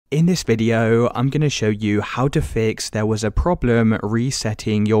In this video, I'm going to show you how to fix there was a problem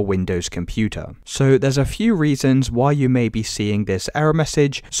resetting your Windows computer. So there's a few reasons why you may be seeing this error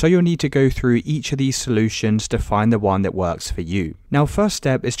message, so you'll need to go through each of these solutions to find the one that works for you. Now, first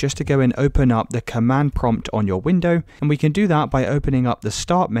step is just to go and open up the command prompt on your window, and we can do that by opening up the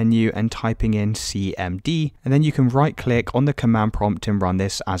start menu and typing in cmd, and then you can right click on the command prompt and run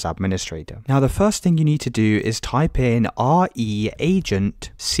this as administrator. Now, the first thing you need to do is type in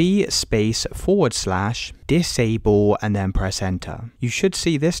reagent /disable and then press enter. You should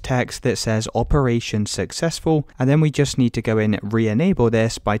see this text that says operation successful, and then we just need to go in re-enable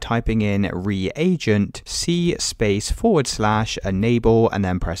this by typing in reagent /enable and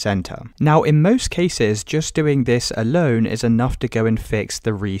then press enter. Now, in most cases, just doing this alone is enough to go and fix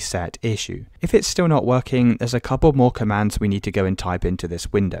the reset issue. If it's still not working, there's a couple more commands we need to go and type into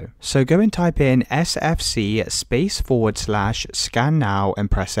this window. So go and type in sfc /scan now and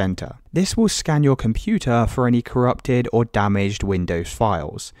press enter. This will scan your computer for any corrupted or damaged Windows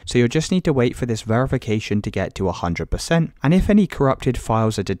files. So you'll just need to wait for this verification to get to 100%, and if any corrupted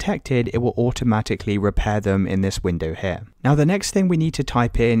files are detected, it will automatically repair them in this window here. Now, the next thing we need to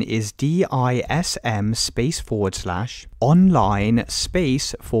type in is DISM /online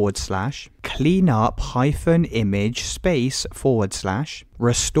 /cleanup-image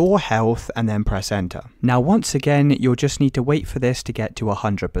 /restore health and then press enter. Now, once again, you'll just need to wait for this to get to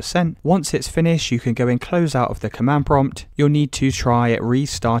 100%. Once it's finished, you can go and close out of the command prompt. You'll need to try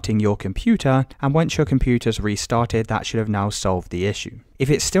restarting your computer, and once your computer's restarted, that should have now solved the issue. If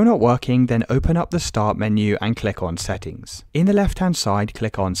it's still not working, then open up the start menu and click on settings. In the left hand side,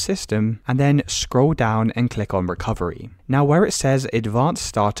 click on system and then scroll down and click on recovery. Now, where it says advanced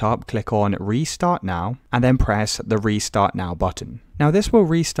startup, click on restart now and then press the restart now button. Now, this will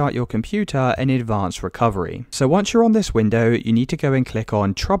restart your computer in advanced recovery. So once you're on this window, you need to go and click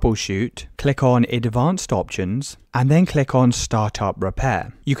on troubleshoot, click on advanced options, and then click on startup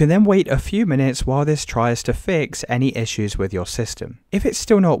repair. You can then wait a few minutes while this tries to fix any issues with your system. If it's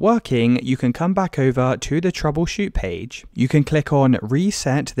still not working, you can come back over to the troubleshoot page. You can click on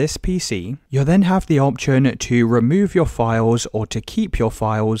reset this PC. You'll then have the option to remove your files or to keep your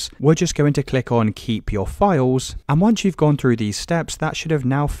files. We're just going to click on keep your files. And once you've gone through these steps, that should have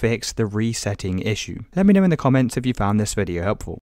now fixed the resetting issue. Let me know in the comments if you found this video helpful.